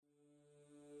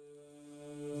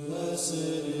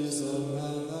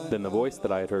Then the voice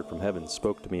that I had heard from heaven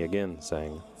spoke to me again,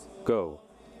 saying, Go,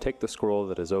 take the scroll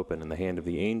that is open in the hand of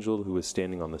the angel who is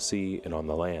standing on the sea and on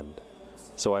the land.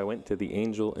 So I went to the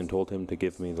angel and told him to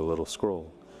give me the little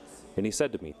scroll. And he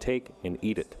said to me, Take and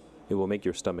eat it. It will make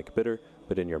your stomach bitter,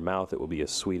 but in your mouth it will be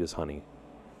as sweet as honey.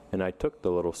 And I took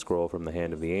the little scroll from the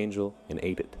hand of the angel and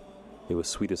ate it. It was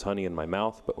sweet as honey in my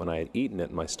mouth, but when I had eaten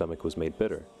it, my stomach was made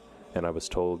bitter. And I was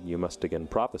told, You must again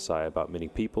prophesy about many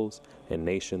peoples and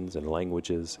nations and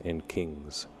languages and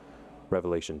kings.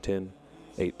 Revelation 10,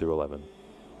 8 through 11.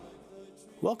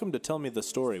 Welcome to Tell Me the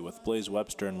Story with Blaze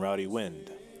Webster and Rowdy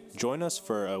Wind. Join us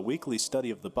for a weekly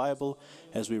study of the Bible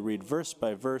as we read verse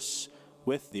by verse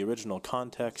with the original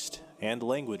context and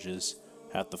languages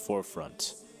at the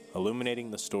forefront,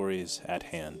 illuminating the stories at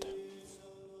hand.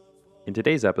 In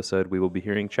today's episode, we will be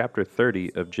hearing chapter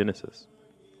 30 of Genesis.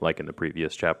 Like in the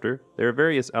previous chapter, there are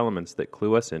various elements that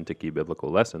clue us into key biblical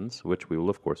lessons, which we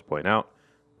will of course point out,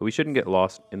 but we shouldn't get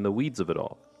lost in the weeds of it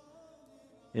all.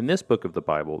 In this book of the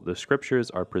Bible, the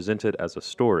scriptures are presented as a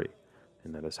story,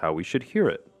 and that is how we should hear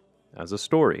it, as a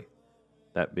story.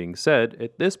 That being said,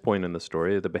 at this point in the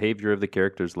story, the behavior of the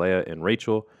characters Leah and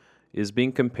Rachel is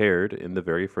being compared in the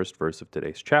very first verse of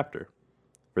today's chapter.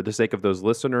 For the sake of those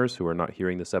listeners who are not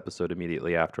hearing this episode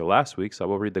immediately after last week's, I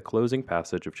will read the closing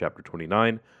passage of chapter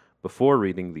 29 before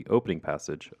reading the opening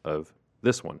passage of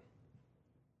this one.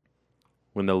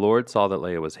 When the Lord saw that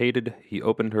Leah was hated, he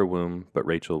opened her womb, but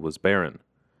Rachel was barren.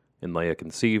 And Leah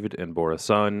conceived and bore a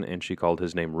son, and she called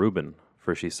his name Reuben,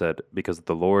 for she said, Because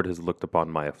the Lord has looked upon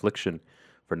my affliction,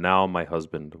 for now my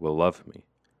husband will love me.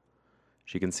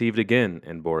 She conceived again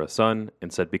and bore a son,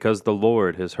 and said, Because the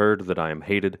Lord has heard that I am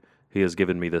hated, he has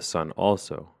given me this son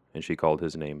also. And she called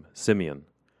his name Simeon.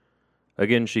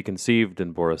 Again she conceived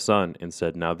and bore a son, and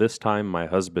said, Now this time my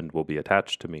husband will be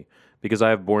attached to me, because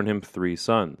I have borne him 3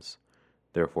 sons.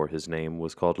 Therefore his name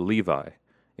was called Levi.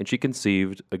 And she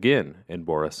conceived again and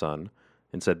bore a son,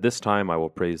 and said, This time I will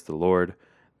praise the Lord.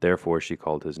 Therefore she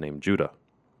called his name Judah.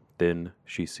 Then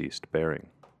she ceased bearing.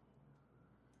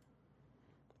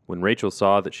 When Rachel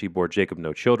saw that she bore Jacob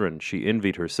no children, she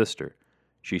envied her sister.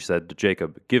 She said to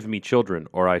Jacob, Give me children,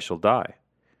 or I shall die.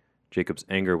 Jacob's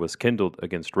anger was kindled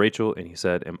against Rachel, and he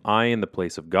said, Am I in the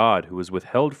place of God, who has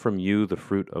withheld from you the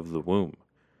fruit of the womb?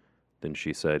 Then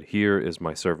she said, Here is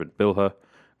my servant Bilhah.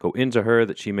 Go into her,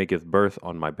 that she may give birth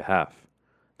on my behalf,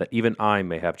 that even I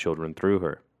may have children through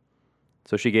her.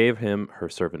 So she gave him her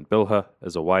servant Bilhah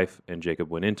as a wife, and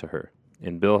Jacob went into her.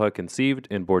 And Bilhah conceived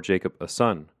and bore Jacob a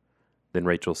son. Then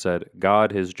Rachel said,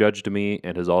 God has judged me,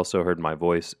 and has also heard my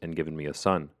voice, and given me a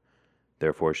son.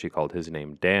 Therefore she called his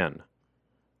name Dan.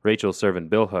 Rachel's servant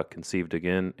Bilhah conceived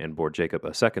again, and bore Jacob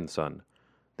a second son.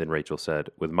 Then Rachel said,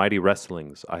 With mighty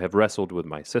wrestlings I have wrestled with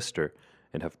my sister,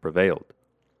 and have prevailed.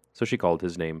 So she called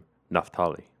his name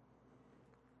Naphtali.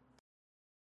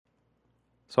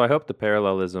 So I hope the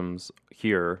parallelisms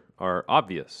here are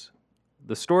obvious.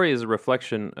 The story is a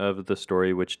reflection of the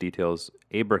story which details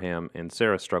Abraham and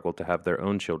Sarah struggle to have their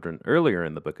own children earlier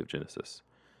in the book of Genesis.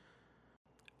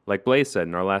 Like Blaze said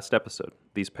in our last episode,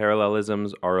 these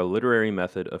parallelisms are a literary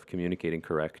method of communicating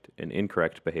correct and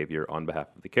incorrect behavior on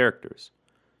behalf of the characters.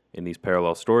 In these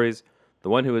parallel stories, the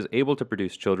one who is able to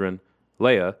produce children,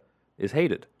 Leah, is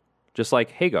hated, just like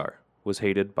Hagar was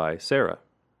hated by Sarah.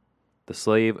 The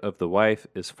slave of the wife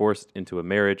is forced into a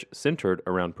marriage centered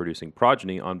around producing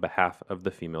progeny on behalf of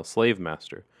the female slave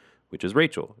master, which is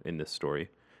Rachel in this story,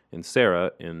 and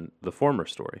Sarah in the former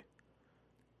story.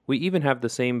 We even have the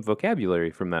same vocabulary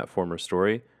from that former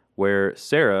story, where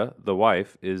Sarah, the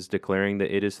wife, is declaring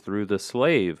that it is through the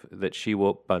slave that she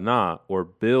will bana, or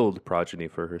build progeny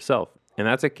for herself. And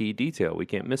that's a key detail. We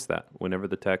can't miss that whenever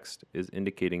the text is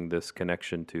indicating this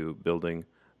connection to building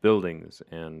buildings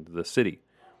and the city.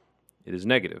 It is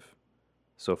negative.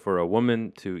 So for a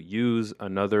woman to use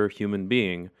another human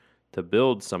being to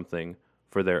build something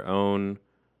for their own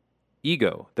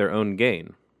ego, their own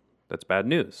gain, that's bad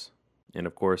news. And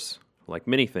of course, like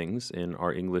many things in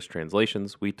our English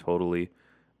translations, we totally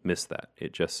miss that.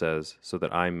 It just says, so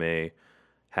that I may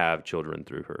have children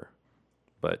through her.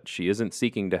 But she isn't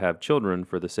seeking to have children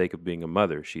for the sake of being a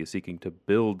mother. She is seeking to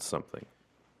build something.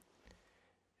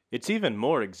 It's even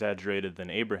more exaggerated than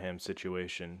Abraham's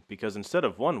situation, because instead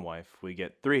of 1 wife, we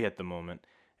get 3 at the moment,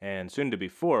 and soon to be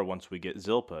 4 once we get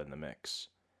Zilpah in the mix.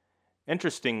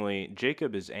 Interestingly,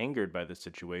 Jacob is angered by the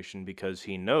situation because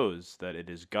he knows that it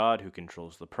is God who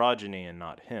controls the progeny and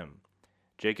not him.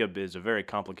 Jacob is a very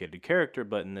complicated character,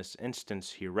 but in this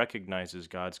instance he recognizes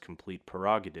God's complete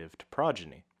prerogative to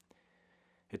progeny.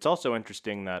 It's also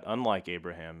interesting that, unlike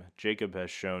Abraham, Jacob has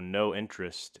shown no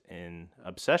interest in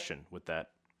obsession with that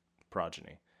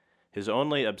progeny. His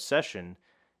only obsession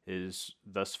is,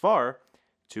 thus far,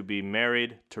 to be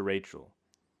married to Rachel.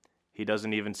 He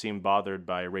doesn't even seem bothered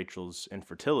by Rachel's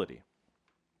infertility.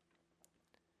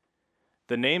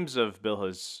 The names of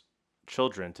Bilhah's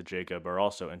children to Jacob are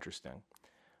also interesting.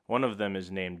 One of them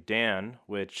is named Dan,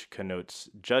 which connotes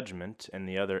judgment, and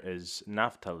the other is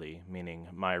Naphtali, meaning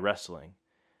my wrestling.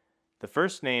 The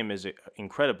first name is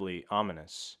incredibly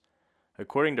ominous.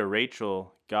 According to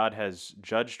Rachel, God has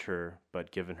judged her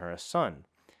but given her a son.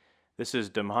 This is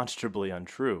demonstrably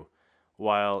untrue.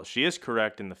 While she is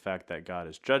correct in the fact that God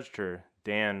has judged her,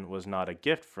 Dan was not a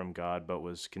gift from God but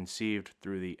was conceived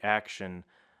through the action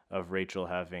of Rachel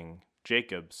having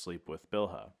Jacob sleep with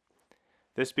Bilhah.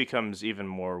 This becomes even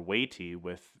more weighty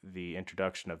with the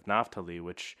introduction of Naphtali,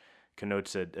 which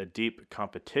connotes a deep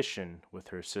competition with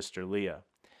her sister Leah.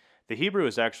 The Hebrew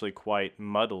is actually quite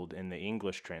muddled in the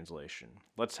English translation.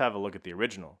 Let's have a look at the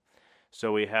original.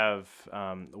 So we have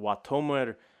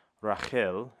Watomer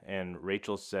Rachel, and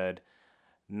Rachel said,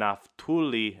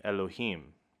 Naphtuli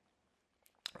Elohim.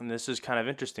 And this is kind of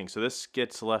interesting. So this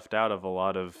gets left out of a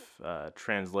lot of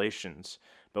translations,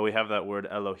 but we have that word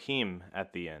Elohim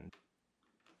at the end.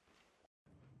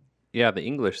 Yeah, the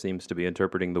English seems to be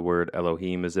interpreting the word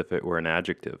Elohim as if it were an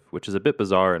adjective, which is a bit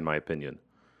bizarre in my opinion.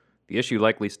 The issue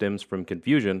likely stems from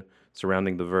confusion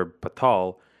surrounding the verb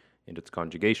patal and its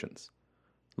conjugations.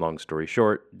 Long story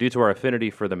short, due to our affinity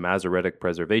for the Masoretic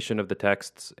preservation of the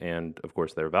texts and, of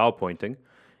course, their vowel pointing,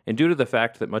 and due to the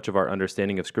fact that much of our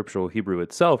understanding of scriptural Hebrew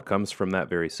itself comes from that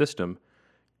very system,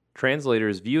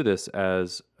 translators view this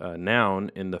as a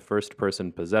noun in the first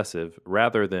person possessive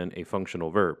rather than a functional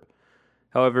verb.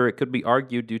 However, it could be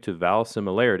argued due to vowel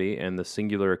similarity and the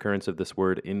singular occurrence of this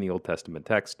word in the Old Testament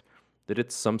text that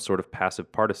it's some sort of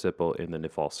passive participle in the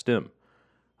Nifal stem.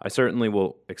 I certainly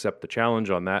will accept the challenge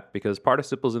on that because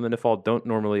participles in the Nifal don't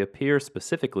normally appear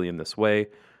specifically in this way,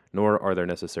 nor are there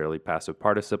necessarily passive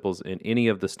participles in any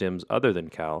of the stems other than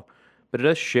Cal, but it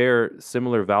does share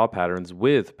similar vowel patterns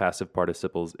with passive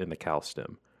participles in the Cal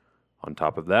stem. On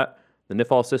top of that, the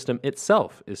Nifal system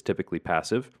itself is typically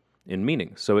passive in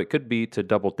meaning, so it could be to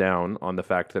double down on the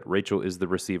fact that Rachel is the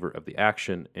receiver of the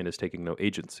action and is taking no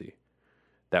agency.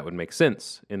 That would make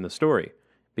sense in the story,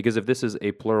 because if this is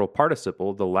a plural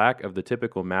participle, the lack of the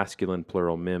typical masculine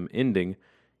plural mem ending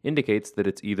indicates that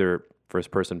it's either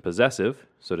first person possessive,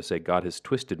 so to say God has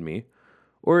twisted me,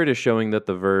 or it is showing that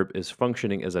the verb is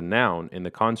functioning as a noun in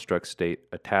the construct state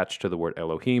attached to the word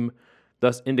Elohim,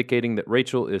 thus indicating that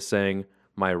Rachel is saying,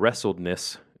 my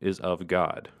wrestledness is of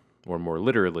God, or more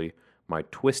literally, my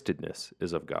twistedness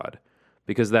is of God,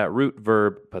 because that root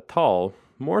verb patal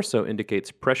more so indicates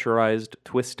pressurized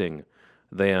twisting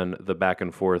than the back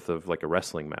and forth of like a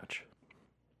wrestling match.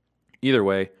 Either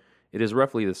way, it is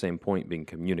roughly the same point being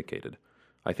communicated.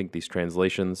 I think these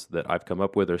translations that I've come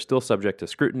up with are still subject to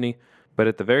scrutiny, but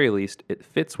at the very least, it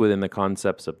fits within the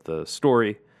concepts of the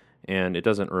story, and it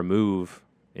doesn't remove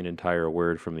an entire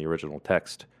word from the original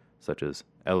text, such as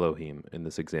Elohim in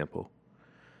this example.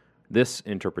 This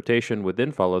interpretation would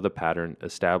then follow the pattern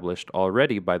established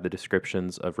already by the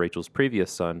descriptions of Rachel's previous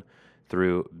son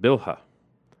through Bilhah.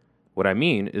 What I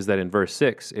mean is that in verse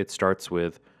 6, it starts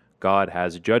with, God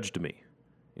has judged me,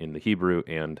 in the Hebrew,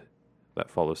 and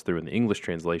that follows through in the English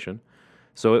translation.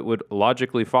 So it would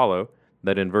logically follow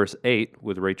that in verse 8,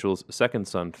 with Rachel's second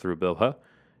son through Bilhah,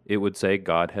 it would say,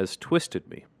 God has twisted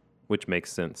me, which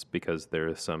makes sense because there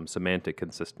is some semantic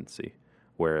consistency,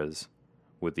 whereas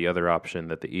with the other option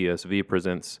that the ESV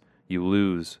presents, you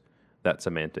lose that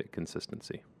semantic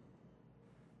consistency.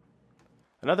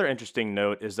 Another interesting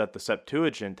note is that the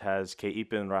Septuagint has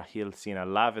Keipin Rahil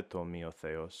Sinalaveto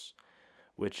Miotheos,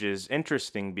 which is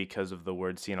interesting because of the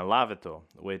word Sinalaveto,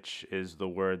 which is the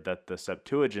word that the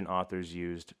Septuagint authors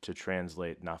used to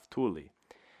translate Naphtuli.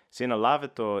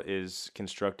 Sinalaveto is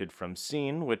constructed from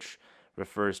sin, which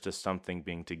refers to something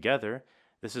being together.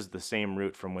 This is the same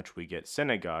root from which we get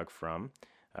synagogue from,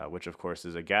 which of course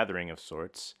is a gathering of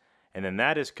sorts. And then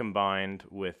that is combined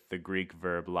with the Greek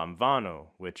verb lamvano,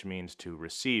 which means to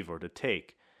receive or to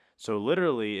take. So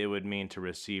literally it would mean to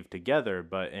receive together,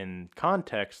 but in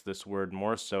context this word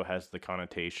more so has the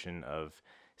connotation of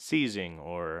seizing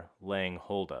or laying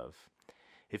hold of.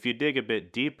 If you dig a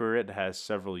bit deeper, it has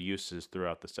several uses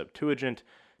throughout the Septuagint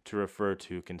to refer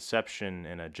to conception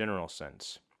in a general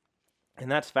sense. And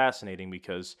that's fascinating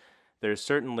because there's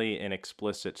certainly an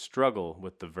explicit struggle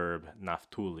with the verb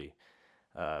naphtuli.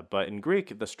 But in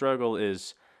Greek, the struggle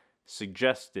is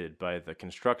suggested by the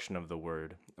construction of the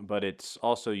word, but it's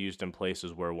also used in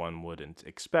places where one wouldn't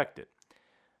expect it.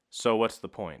 So what's the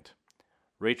point?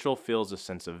 Rachel feels a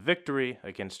sense of victory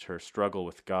against her struggle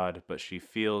with God, but she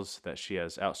feels that she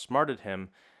has outsmarted him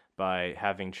by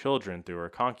having children through her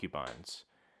concubines.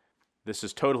 This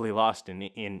is totally lost in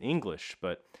English,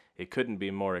 but it couldn't be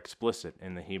more explicit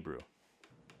in the Hebrew.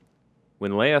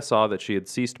 When Leah saw that she had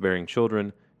ceased bearing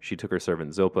children, she took her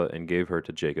servant Zilpah and gave her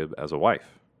to Jacob as a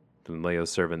wife. Then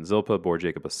Leah's servant Zilpah bore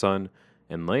Jacob a son,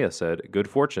 and Leah said, "Good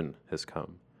fortune has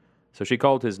come." So she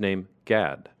called his name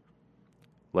Gad.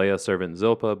 Leah's servant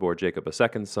Zilpah bore Jacob a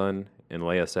second son, and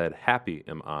Leah said, "Happy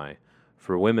am I,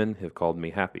 for women have called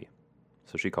me happy."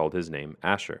 So she called his name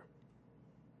Asher.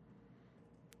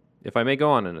 If I may go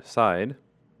on an aside,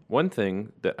 one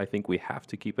thing that I think we have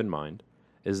to keep in mind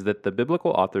is that the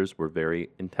biblical authors were very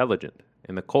intelligent,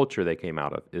 and the culture they came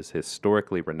out of is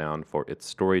historically renowned for its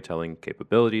storytelling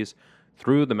capabilities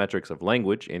through the metrics of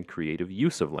language and creative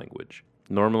use of language.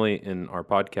 Normally in our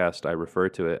podcast, I refer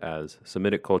to it as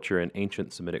Semitic culture and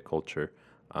ancient Semitic culture,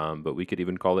 but we could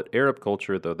even call it Arab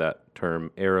culture, though that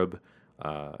term Arab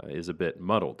is a bit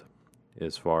muddled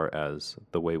as far as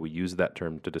the way we use that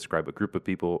term to describe a group of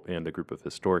people and a group of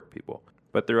historic people.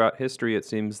 But throughout history, it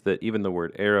seems that even the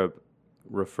word Arab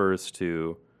refers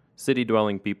to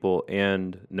city-dwelling people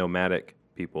and nomadic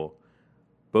people,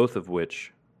 both of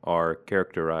which are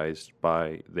characterized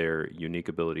by their unique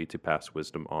ability to pass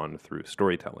wisdom on through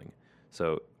storytelling.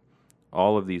 So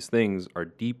all of these things are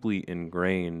deeply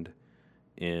ingrained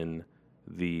in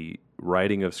the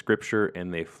writing of Scripture,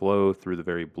 and they flow through the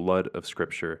very blood of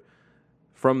Scripture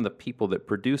from the people that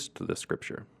produced the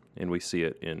Scripture. And we see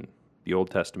it in the Old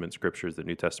Testament Scriptures, the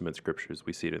New Testament Scriptures,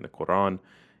 we see it in the Quran.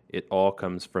 It all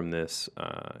comes from this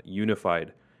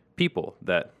unified people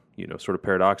that, sort of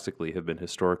paradoxically have been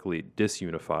historically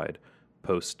disunified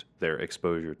post their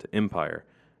exposure to empire.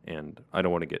 And I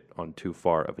don't want to get on too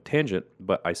far of a tangent,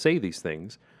 but I say these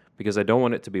things because I don't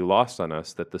want it to be lost on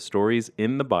us that the stories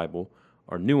in the Bible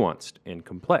are nuanced and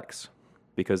complex,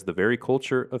 because the very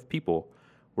culture of people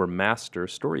were master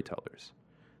storytellers.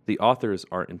 The authors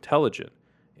are intelligent,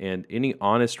 and any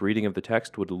honest reading of the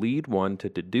text would lead one to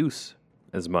deduce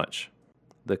as much.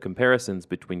 The comparisons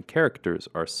between characters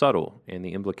are subtle, and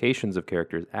the implications of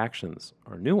characters' actions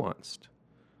are nuanced.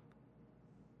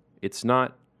 It's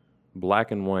not black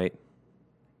and white,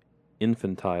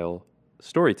 infantile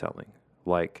storytelling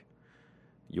like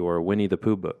your Winnie the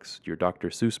Pooh books, your Dr.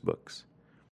 Seuss books.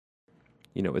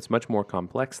 It's much more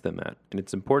complex than that, and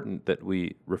it's important that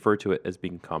we refer to it as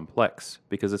being complex,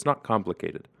 because it's not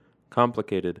complicated.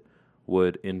 Complicated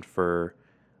would infer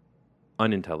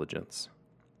unintelligence.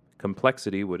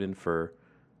 Complexity would infer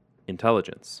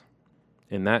intelligence.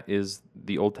 And that is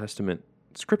the Old Testament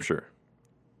Scripture.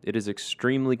 It is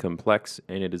extremely complex,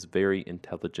 and it is very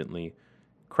intelligently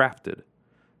crafted.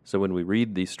 So when we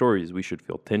read these stories, we should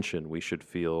feel tension. We should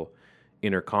feel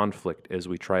inner conflict as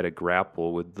we try to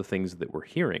grapple with the things that we're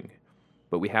hearing.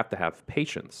 But we have to have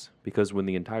patience, because when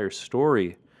the entire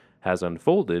story has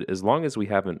unfolded, as long as we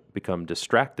haven't become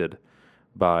distracted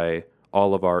by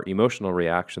all of our emotional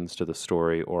reactions to the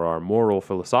story or our moral,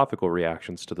 philosophical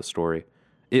reactions to the story,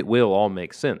 it will all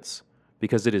make sense,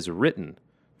 because it is written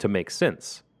to make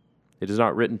sense. It is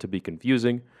not written to be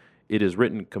confusing. It is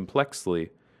written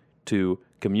complexly to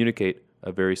communicate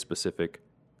a very specific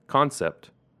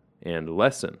concept and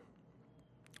lesson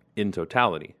in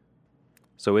totality.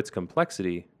 So its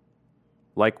complexity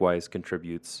likewise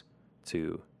contributes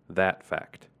to that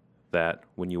fact, that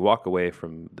when you walk away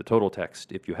from the total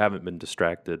text, if you haven't been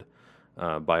distracted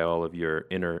by all of your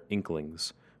inner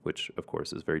inklings, which of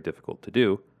course is very difficult to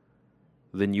do,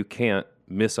 then you can't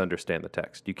misunderstand the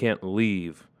text. You can't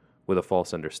leave with a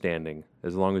false understanding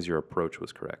as long as your approach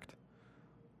was correct.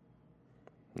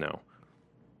 Now,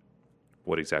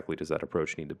 what exactly does that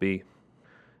approach need to be?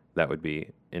 That would be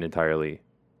an entirely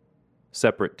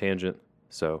separate tangent.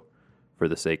 So for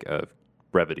the sake of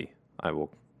brevity, I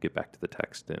will get back to the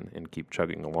text and keep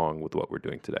chugging along with what we're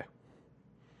doing today.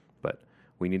 But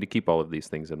we need to keep all of these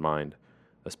things in mind,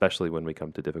 especially when we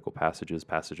come to difficult passages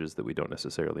that we don't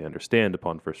necessarily understand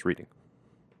upon first reading.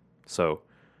 So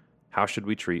how should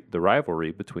we treat the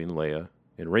rivalry between Leah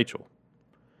and Rachel?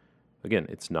 Again,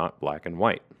 it's not black and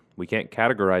white. We can't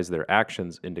categorize their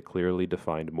actions into clearly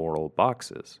defined moral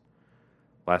boxes.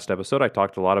 Last episode, I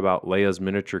talked a lot about Leah's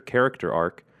miniature character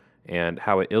arc and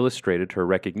how it illustrated her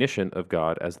recognition of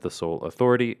God as the sole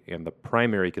authority and the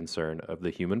primary concern of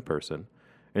the human person,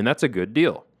 and that's a good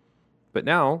deal. But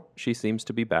now, she seems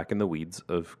to be back in the weeds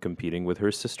of competing with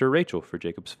her sister Rachel for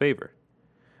Jacob's favor.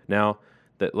 Now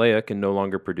that Leah can no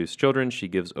longer produce children, she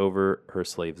gives over her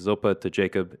slave Zilpah to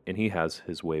Jacob, and he has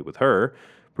his way with her,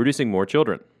 producing more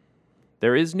children.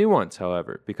 There is nuance,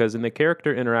 however, because in the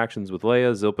character interactions with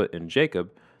Leah, Zilpah, and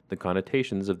Jacob, the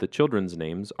connotations of the children's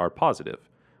names are positive,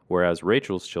 whereas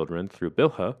Rachel's children, through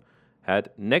Bilhah, had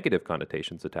negative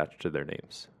connotations attached to their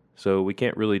names. So we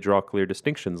can't really draw clear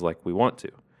distinctions like we want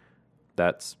to.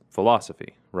 That's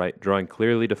philosophy, right? Drawing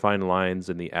clearly defined lines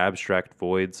in the abstract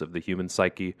voids of the human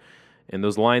psyche, and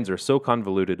those lines are so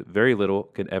convoluted, very little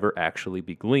can ever actually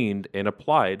be gleaned and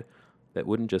applied that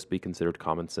wouldn't just be considered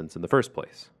common sense in the first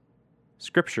place.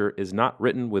 Scripture is not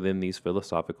written within these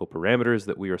philosophical parameters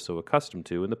that we are so accustomed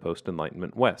to in the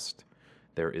post-Enlightenment West.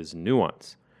 There is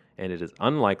nuance, and it is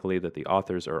unlikely that the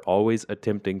authors are always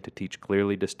attempting to teach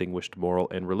clearly distinguished moral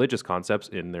and religious concepts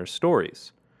in their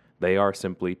stories. They are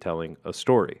simply telling a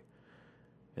story,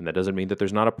 and that doesn't mean that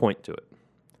there's not a point to it.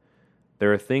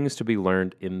 There are things to be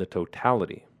learned in the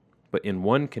totality, but in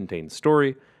one contained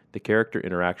story, the character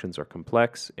interactions are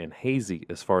complex and hazy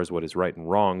as far as what is right and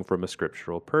wrong from a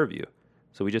scriptural purview.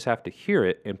 So we just have to hear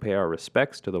it and pay our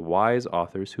respects to the wise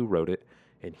authors who wrote it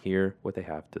and hear what they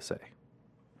have to say.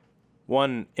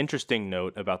 One interesting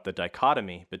note about the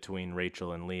dichotomy between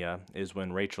Rachel and Leah is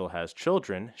when Rachel has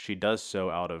children, she does so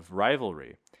out of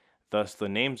rivalry. Thus, the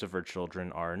names of her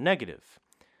children are negative.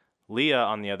 Leah,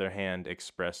 on the other hand,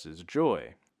 expresses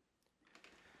joy.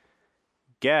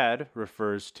 Gad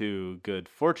refers to good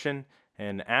fortune,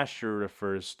 and Asher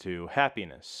refers to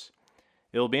happiness.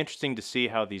 It will be interesting to see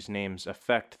how these names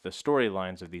affect the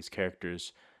storylines of these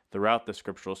characters throughout the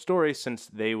scriptural story, since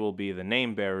they will be the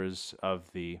name bearers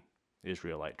of the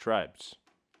Israelite tribes.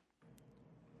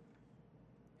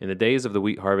 In the days of the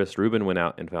wheat harvest, Reuben went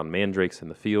out and found mandrakes in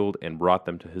the field and brought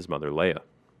them to his mother Leah.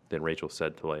 Then Rachel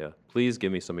said to Leah, "Please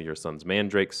give me some of your son's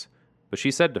mandrakes." But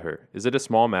she said to her, "Is it a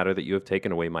small matter that you have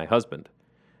taken away my husband?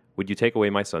 Would you take away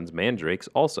my son's mandrakes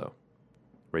also?"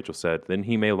 Rachel said, "Then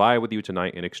he may lie with you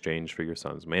tonight in exchange for your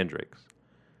son's mandrakes."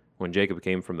 When Jacob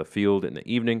came from the field in the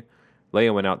evening,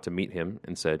 Leah went out to meet him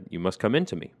and said, "You must come in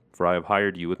to me, for I have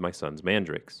hired you with my son's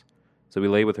mandrakes." So he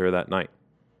lay with her that night.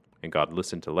 And God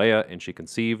listened to Leah, and she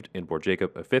conceived and bore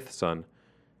Jacob a fifth son.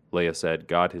 Leah said,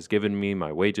 "God has given me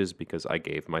my wages because I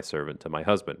gave my servant to my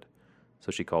husband." So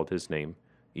she called his name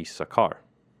Issachar.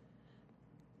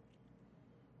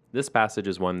 This passage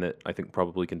is one that I think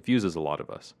probably confuses a lot of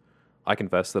us. I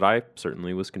confess that I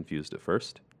certainly was confused at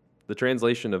first. The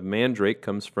translation of mandrake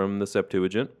comes from the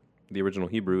Septuagint. The original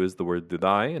Hebrew is the word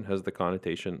dudai and has the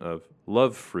connotation of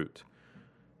love fruit.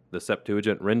 The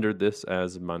Septuagint rendered this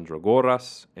as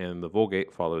mandragoras, and the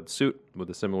Vulgate followed suit with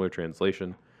a similar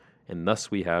translation, and thus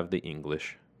we have the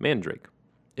English mandrake.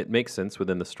 It makes sense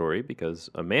within the story because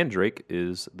a mandrake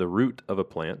is the root of a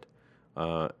plant,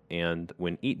 and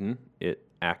when eaten, it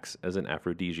acts as an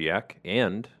aphrodisiac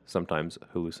and sometimes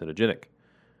hallucinogenic.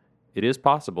 It is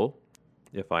possible,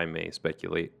 if I may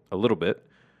speculate a little bit,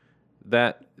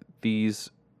 that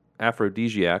these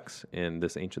aphrodisiacs in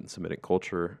this ancient Semitic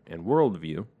culture and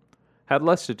worldview had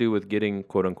less to do with getting,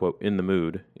 quote-unquote, in the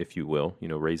mood, if you will,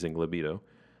 raising libido,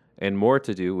 and more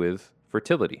to do with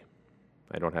fertility.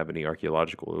 I don't have any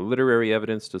archaeological or literary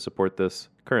evidence to support this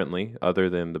currently, other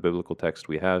than the biblical text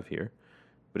we have here,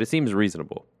 but it seems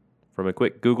reasonable. From a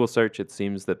quick Google search, it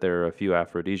seems that there are a few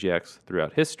aphrodisiacs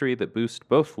throughout history that boost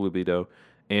both libido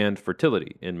and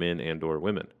fertility in men and or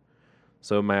women.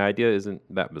 So my idea isn't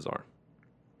that bizarre.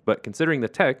 But considering the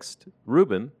text,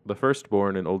 Reuben, the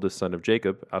firstborn and oldest son of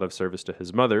Jacob, out of service to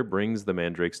his mother, brings the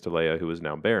mandrakes to Leah, who is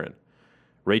now barren.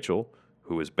 Rachel,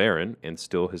 who is barren and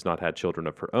still has not had children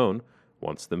of her own,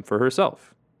 wants them for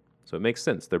herself. So it makes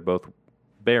sense. They're both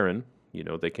barren,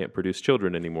 they can't produce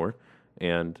children anymore,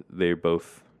 and they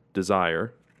both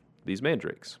desire these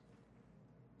mandrakes.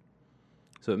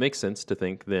 So it makes sense to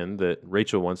think then that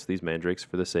Rachel wants these mandrakes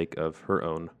for the sake of her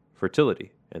own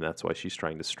fertility, and that's why she's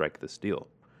trying to strike this deal.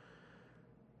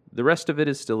 The rest of it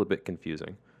is still a bit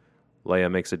confusing. Leah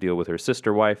makes a deal with her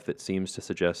sister wife that seems to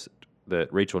suggest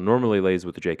that Rachel normally lays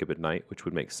with Jacob at night, which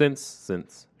would make sense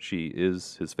since she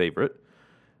is his favorite.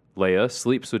 Leah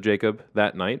sleeps with Jacob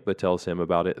that night, but tells him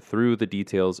about it through the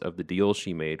details of the deal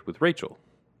she made with Rachel.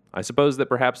 I suppose that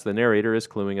perhaps the narrator is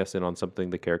cluing us in on something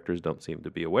the characters don't seem to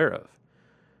be aware of.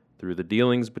 Through the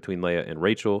dealings between Leah and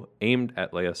Rachel, aimed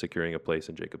at Leah securing a place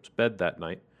in Jacob's bed that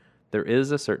night, there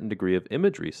is a certain degree of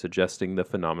imagery suggesting the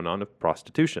phenomenon of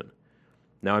prostitution.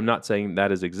 Now, I'm not saying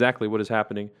that is exactly what is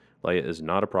happening. Leah is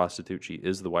not a prostitute. She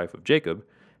is the wife of Jacob.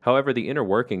 However, the inner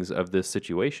workings of this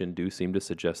situation do seem to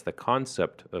suggest the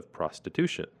concept of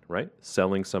prostitution, right?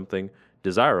 Selling something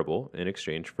desirable in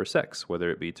exchange for sex,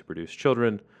 whether it be to produce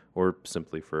children or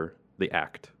simply for the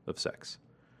act of sex.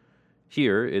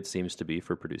 Here, it seems to be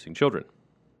for producing children.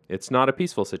 It's not a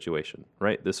peaceful situation,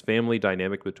 right? This family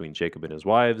dynamic between Jacob and his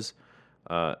wives,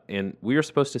 And we are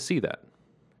supposed to see that.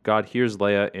 God hears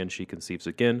Leah and she conceives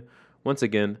again. Once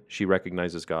again, she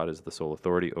recognizes God as the sole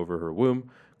authority over her womb,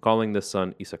 calling this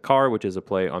son Issachar, which is a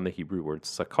play on the Hebrew word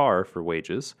sakar for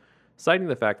wages, citing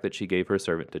the fact that she gave her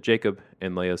servant to Jacob,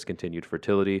 and Leah's continued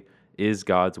fertility is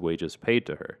God's wages paid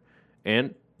to her.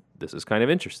 And this is kind of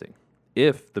interesting.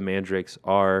 If the mandrakes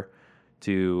are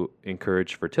to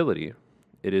encourage fertility,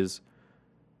 it is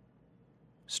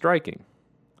striking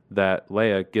that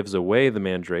Leah gives away the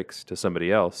mandrakes to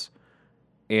somebody else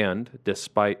and,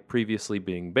 despite previously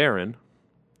being barren,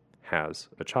 has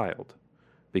a child.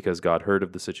 Because God heard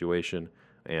of the situation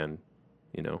and,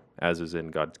 as is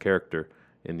in God's character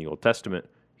in the Old Testament,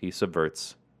 he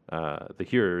subverts the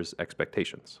hearer's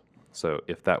expectations. So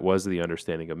if that was the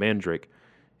understanding of mandrake,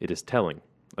 it is telling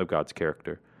of God's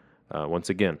character. Once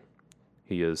again,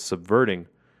 he is subverting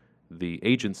the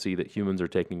agency that humans are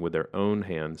taking with their own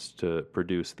hands to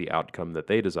produce the outcome that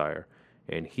they desire,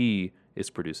 and he is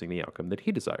producing the outcome that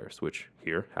he desires, which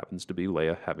here happens to be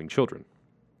Leah having children.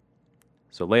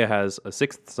 So Leah has a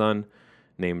sixth son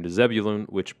named Zebulun,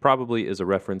 which probably is a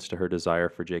reference to her desire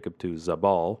for Jacob to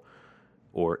zabal,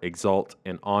 or exalt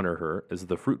and honor her as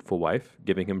the fruitful wife,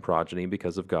 giving him progeny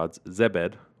because of God's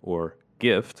zebed, or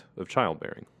gift, of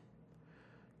childbearing.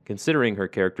 Considering her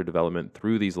character development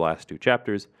through these last two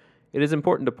chapters, it is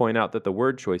important to point out that the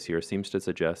word choice here seems to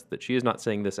suggest that she is not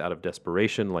saying this out of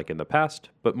desperation like in the past,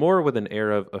 but more with an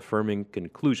air of affirming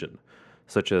conclusion,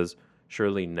 such as,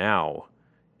 surely now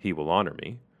he will honor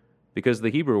me, because the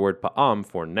Hebrew word pa'am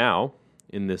for now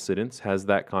in this sentence has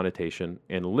that connotation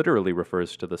and literally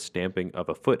refers to the stamping of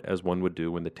a foot as one would do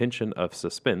when the tension of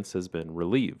suspense has been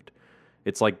relieved.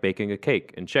 It's like baking a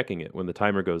cake and checking it when the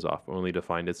timer goes off, only to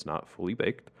find it's not fully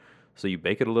baked. So you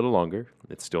bake it a little longer,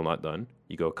 it's still not done.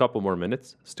 You go a couple more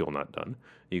minutes, still not done.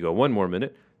 You go one more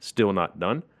minute, still not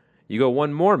done. You go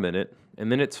one more minute,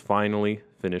 and then it's finally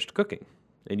finished cooking.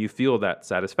 And you feel that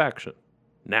satisfaction.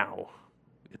 Now,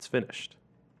 it's finished.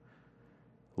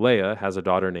 Leah has a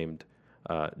daughter named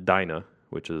Dinah,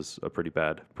 which is a pretty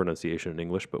bad pronunciation in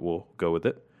English, but we'll go with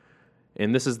it.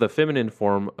 And this is the feminine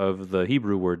form of the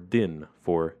Hebrew word din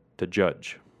for to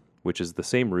judge, which is the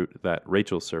same root that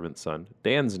Rachel's servant son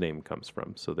Dan's name comes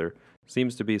from. So there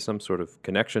seems to be some sort of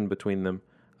connection between them,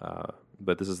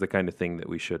 but this is the kind of thing that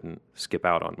we shouldn't skip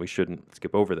out on. We shouldn't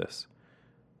skip over this.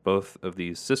 Both of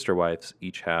these sister wives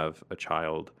each have a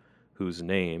child whose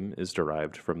name is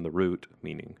derived from the root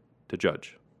meaning to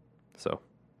judge. So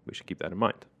we should keep that in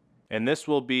mind. And this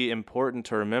will be important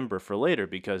to remember for later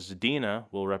because Dinah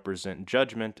will represent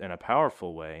judgment in a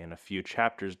powerful way in a few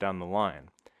chapters down the line.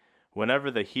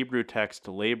 Whenever the Hebrew text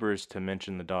labors to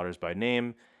mention the daughters by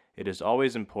name, it is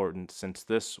always important since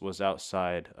this was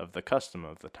outside of the custom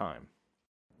of the time.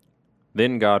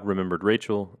 Then God remembered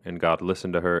Rachel, and God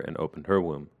listened to her and opened her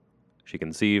womb. She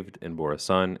conceived and bore a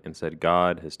son, and said,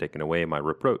 God has taken away my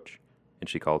reproach. And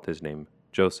she called his name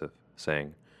Joseph,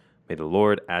 saying, May the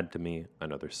Lord add to me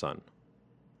another son.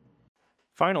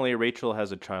 Finally, Rachel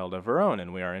has a child of her own,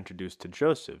 and we are introduced to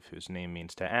Joseph, whose name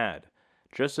means to add.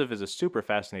 Joseph is a super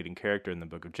fascinating character in the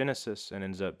book of Genesis and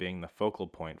ends up being the focal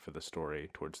point for the story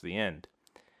towards the end.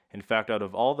 In fact, out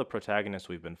of all the protagonists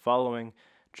we've been following,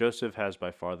 Joseph has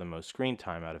by far the most screen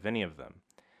time out of any of them.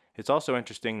 It's also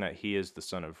interesting that he is the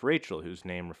son of Rachel, whose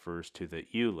name refers to the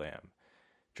ewe lamb.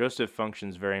 Joseph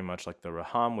functions very much like the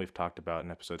Raham we've talked about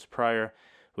in episodes prior,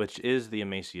 which is the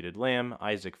emaciated lamb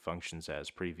Isaac functions as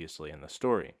previously in the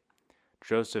story.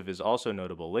 Joseph is also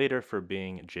notable later for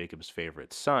being Jacob's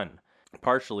favorite son,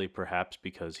 partially perhaps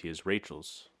because he is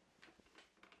Rachel's.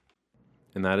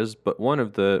 And that is but one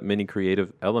of the many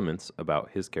creative elements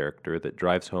about his character that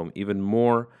drives home even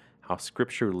more how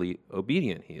scripturally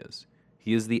obedient he is.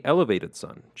 He is the elevated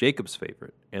son, Jacob's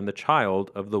favorite, and the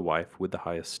child of the wife with the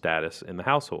highest status in the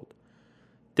household.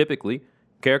 Typically,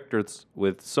 characters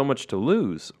with so much to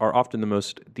lose are often the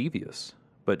most devious.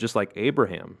 But just like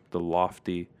Abraham, the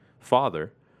lofty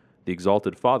father, the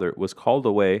exalted father, was called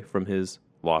away from his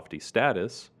lofty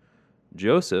status,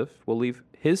 Joseph will leave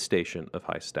his station of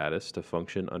high status to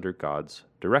function under God's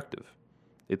directive.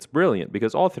 It's brilliant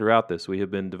because all throughout this we have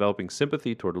been developing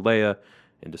sympathy toward Leah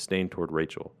and disdain toward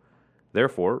Rachel.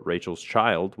 Therefore, Rachel's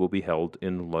child will be held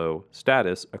in low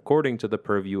status according to the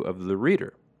purview of the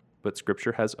reader. But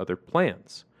Scripture has other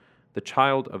plans. The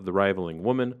child of the rivaling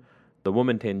woman, the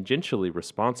woman tangentially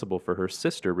responsible for her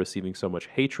sister receiving so much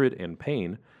hatred and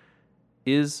pain,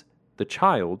 is the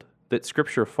child that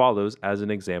Scripture follows as an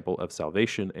example of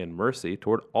salvation and mercy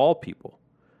toward all people,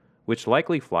 which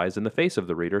likely flies in the face of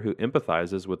the reader who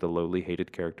empathizes with the lowly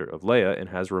hated character of Leah and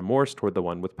has remorse toward the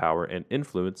one with power and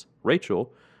influence,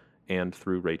 Rachel, and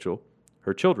through Rachel,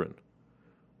 her children.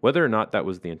 Whether or not that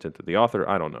was the intent of the author,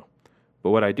 I don't know.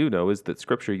 But what I do know is that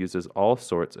Scripture uses all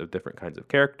sorts of different kinds of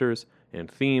characters and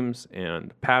themes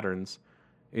and patterns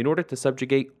in order to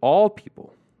subjugate all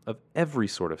people of every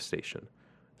sort of station,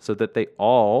 so that they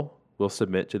all will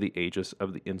submit to the aegis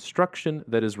of the instruction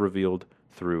that is revealed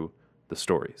through the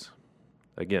stories.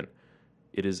 Again,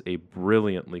 it is a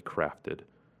brilliantly crafted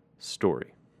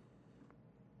story.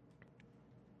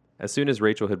 As soon as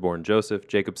Rachel had borne Joseph,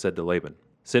 Jacob said to Laban,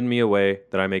 "Send me away,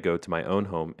 that I may go to my own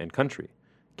home and country.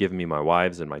 Give me my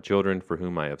wives and my children, for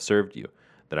whom I have served you,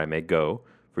 that I may go,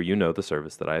 for you know the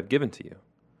service that I have given to you."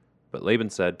 But Laban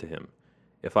said to him,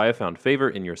 "If I have found favor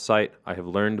in your sight, I have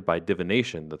learned by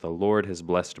divination that the Lord has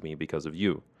blessed me because of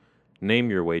you. Name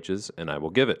your wages, and I will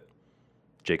give it."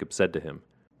 Jacob said to him,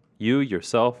 "You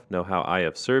yourself know how I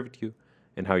have served you,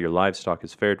 and how your livestock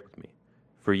has fared with me.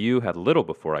 For you had little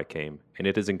before I came, and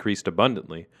it has increased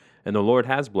abundantly, and the Lord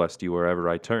has blessed you wherever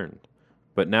I turned.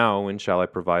 But now when shall I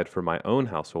provide for my own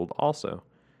household also?"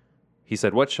 He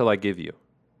said, "What shall I give you?"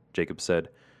 Jacob said,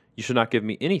 "You shall not give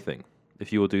me anything.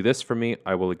 If you will do this for me,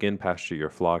 I will again pasture your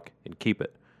flock and keep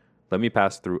it. Let me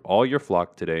pass through all your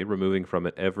flock today, removing from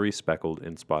it every speckled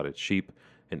and spotted sheep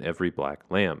and every black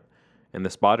lamb, and the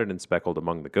spotted and speckled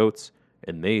among the goats,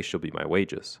 and they shall be my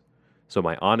wages. So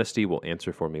my honesty will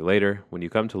answer for me later, when you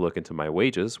come to look into my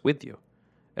wages with you.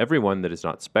 Every one that is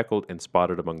not speckled and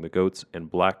spotted among the goats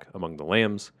and black among the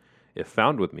lambs, if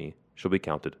found with me, shall be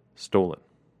counted stolen."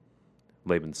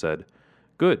 Laban said,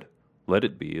 "Good, let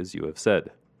it be as you have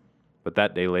said." But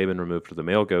that day Laban removed the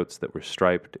male goats that were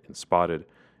striped and spotted,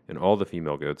 and all the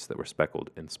female goats that were speckled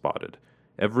and spotted,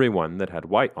 every one that had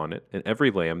white on it, and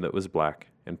every lamb that was black,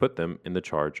 and put them in the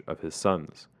charge of his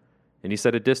sons. And he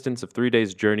set a distance of 3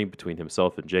 days' journey between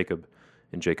himself and Jacob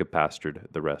pastured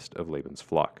the rest of Laban's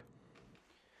flock.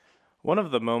 One of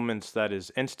the moments that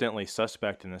is instantly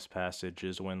suspect in this passage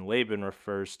is when Laban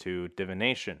refers to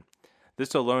divination.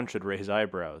 This alone should raise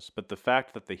eyebrows, but the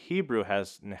fact that the Hebrew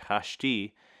has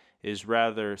nehashti is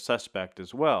rather suspect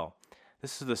as well.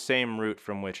 This is the same root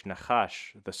from which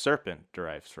nachash, the serpent,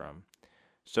 derives from.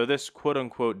 So this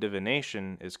quote-unquote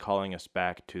divination is calling us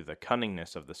back to the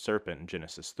cunningness of the serpent in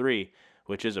Genesis 3,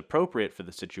 which is appropriate for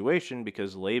the situation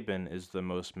because Laban is the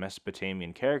most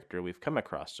Mesopotamian character we've come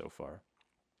across so far.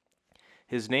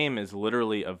 His name is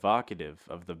literally evocative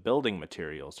of the building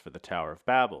materials for the Tower of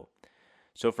Babel.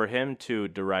 So for him to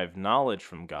derive knowledge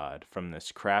from God from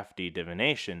this crafty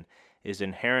divination is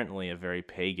inherently a very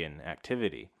pagan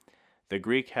activity. The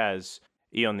Greek has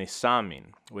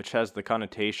ionisamin, which has the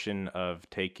connotation of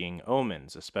taking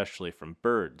omens, especially from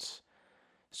birds.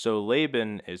 So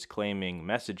Laban is claiming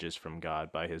messages from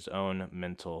God by his own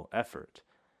mental effort.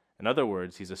 In other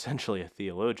words, he's essentially a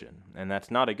theologian, and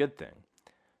that's not a good thing.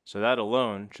 So that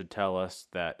alone should tell us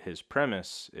that his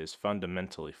premise is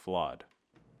fundamentally flawed.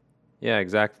 Yeah,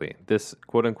 exactly. This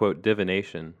quote-unquote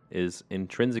divination is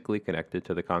intrinsically connected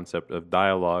to the concept of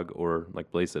dialogue, or,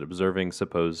 like Blaise said, observing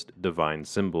supposed divine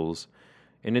symbols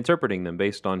and interpreting them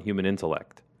based on human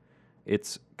intellect.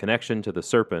 Its connection to the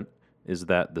serpent is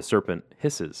that the serpent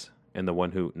hisses, and the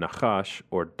one who nachash,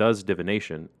 or does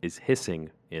divination, is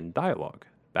hissing in dialogue,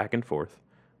 back and forth,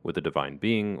 with a divine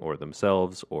being, or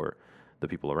themselves, or the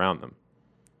people around them.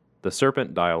 The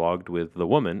serpent dialogued with the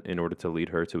woman in order to lead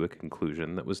her to a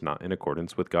conclusion that was not in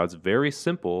accordance with God's very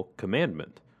simple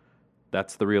commandment.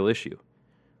 That's the real issue.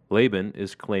 Laban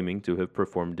is claiming to have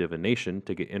performed divination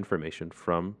to get information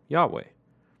from Yahweh.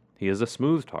 He is a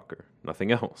smooth talker,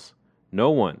 nothing else. No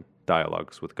one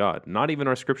dialogues with God, not even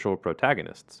our scriptural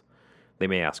protagonists. They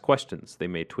may ask questions, they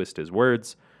may twist his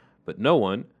words, but no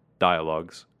one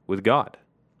dialogues with God.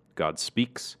 God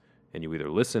speaks, and you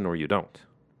either listen or you don't.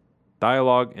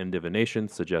 Dialogue and divination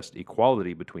suggest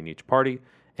equality between each party,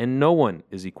 and no one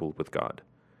is equal with God.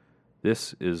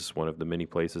 This is one of the many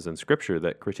places in Scripture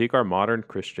that critique our modern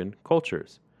Christian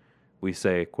cultures. We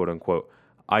say, quote unquote,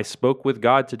 "I spoke with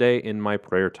God today in my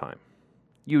prayer time."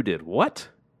 You did what?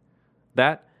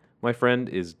 That, my friend,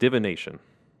 is divination.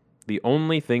 The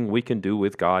only thing we can do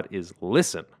with God is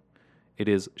listen. It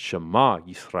is Shema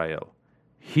Yisrael.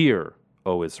 Hear,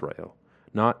 O Israel.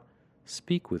 Not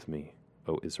speak with me,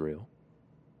 O Israel.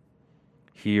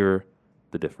 Hear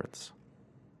the difference.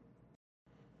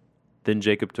 Then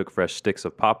Jacob took fresh sticks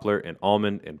of poplar and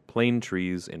almond and plane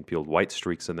trees and peeled white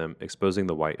streaks in them, exposing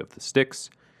the white of the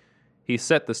sticks. He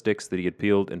set the sticks that he had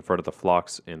peeled in front of the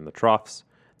flocks in the troughs,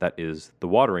 that is, the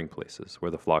watering places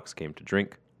where the flocks came to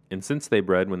drink. And since they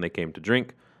bred when they came to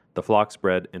drink, the flocks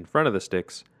bred in front of the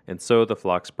sticks, and so the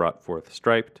flocks brought forth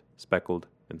striped, speckled,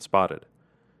 and spotted.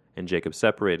 And Jacob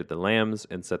separated the lambs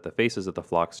and set the faces of the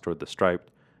flocks toward the striped,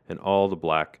 and all the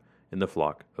black in the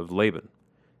flock of Laban.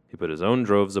 He put his own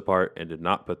droves apart and did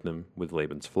not put them with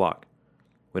Laban's flock.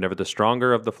 Whenever the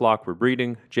stronger of the flock were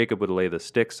breeding, Jacob would lay the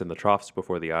sticks in the troughs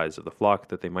before the eyes of the flock,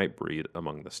 that they might breed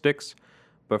among the sticks.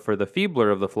 But for the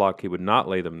feebler of the flock he would not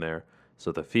lay them there,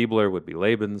 so the feebler would be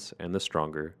Laban's, and the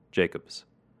stronger Jacob's.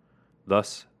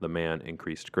 Thus the man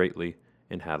increased greatly,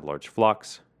 and had large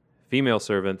flocks, female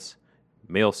servants,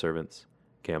 male servants,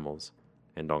 camels,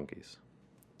 and donkeys.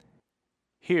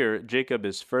 Here, Jacob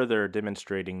is further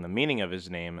demonstrating the meaning of his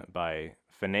name by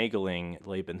finagling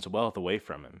Laban's wealth away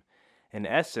from him. In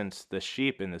essence, the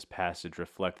sheep in this passage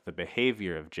reflect the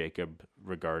behavior of Jacob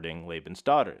regarding Laban's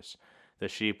daughters. The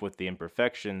sheep with the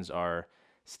imperfections are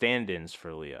stand-ins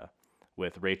for Leah,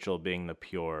 with Rachel being the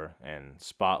pure and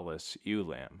spotless ewe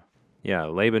lamb. Yeah,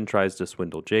 Laban tries to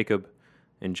swindle Jacob,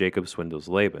 and Jacob swindles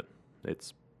Laban.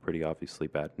 It's pretty obviously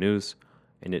bad news,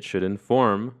 and it should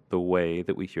inform the way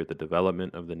that we hear the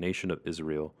development of the nation of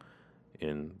Israel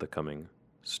in the coming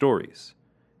stories.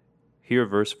 Hear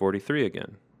verse 43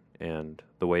 again, and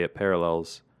the way it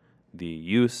parallels the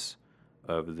use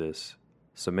of this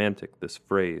semantic, this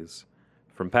phrase,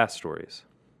 from past stories.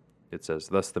 It says,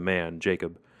 "Thus the man,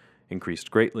 Jacob,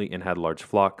 increased greatly and had large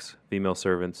flocks, female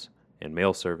servants, and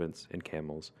male servants, and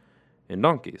camels, and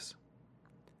donkeys."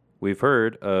 We've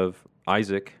heard of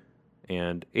Isaac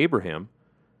and Abraham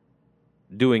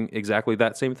doing exactly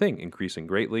that same thing, increasing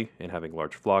greatly and having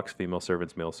large flocks, female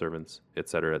servants, male servants,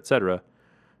 etc., etc.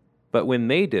 But when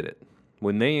they did it,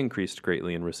 when they increased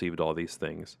greatly and received all these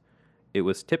things, it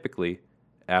was typically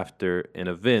after an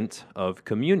event of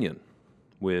communion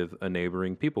with a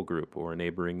neighboring people group or a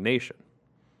neighboring nation.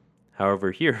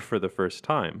 However, here, for the first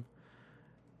time,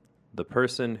 the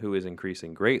person who is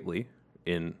increasing greatly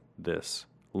in this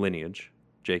lineage,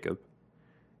 Jacob,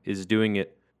 is doing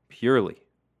it purely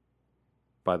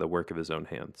by the work of his own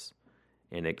hands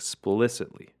and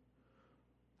explicitly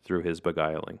through his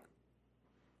beguiling.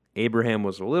 Abraham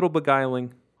was a little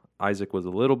beguiling, Isaac was a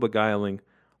little beguiling,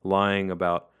 lying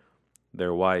about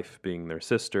their wife being their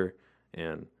sister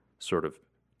and sort of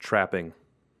trapping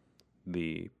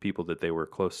the people that they were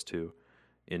close to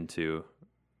into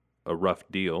a rough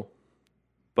deal.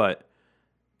 But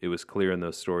it was clear in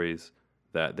those stories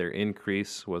that their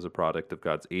increase was a product of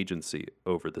God's agency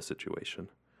over the situation.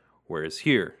 Whereas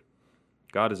here,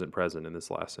 God isn't present in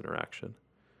this last interaction.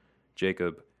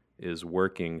 Jacob is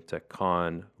working to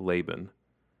con Laban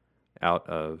out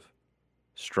of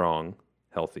strong,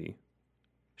 healthy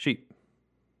sheep.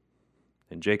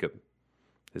 And Jacob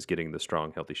is getting the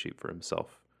strong, healthy sheep for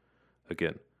himself.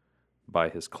 Again, by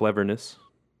his cleverness.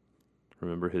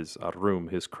 Remember his arum,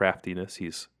 his craftiness.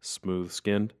 He's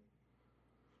smooth-skinned.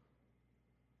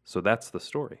 So that's the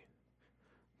story.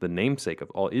 The namesake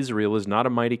of all Israel is not a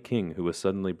mighty king who was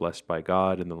suddenly blessed by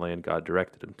God in the land God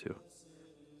directed him to.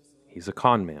 He's a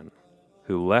con man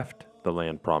who left the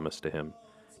land promised to him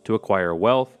to acquire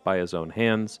wealth by his own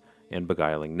hands and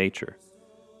beguiling nature,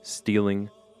 stealing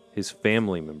his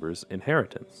family members'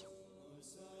 inheritance.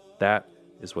 That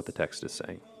is what the text is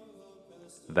saying.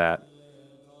 That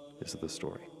is the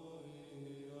story.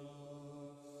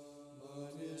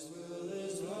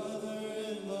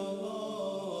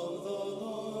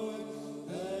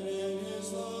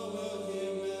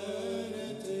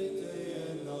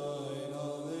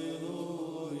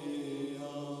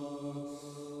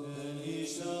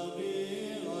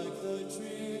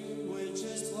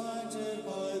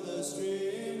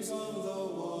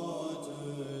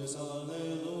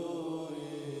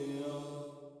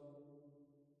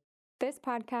 This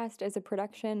podcast is a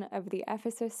production of the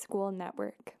Ephesus School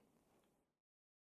Network.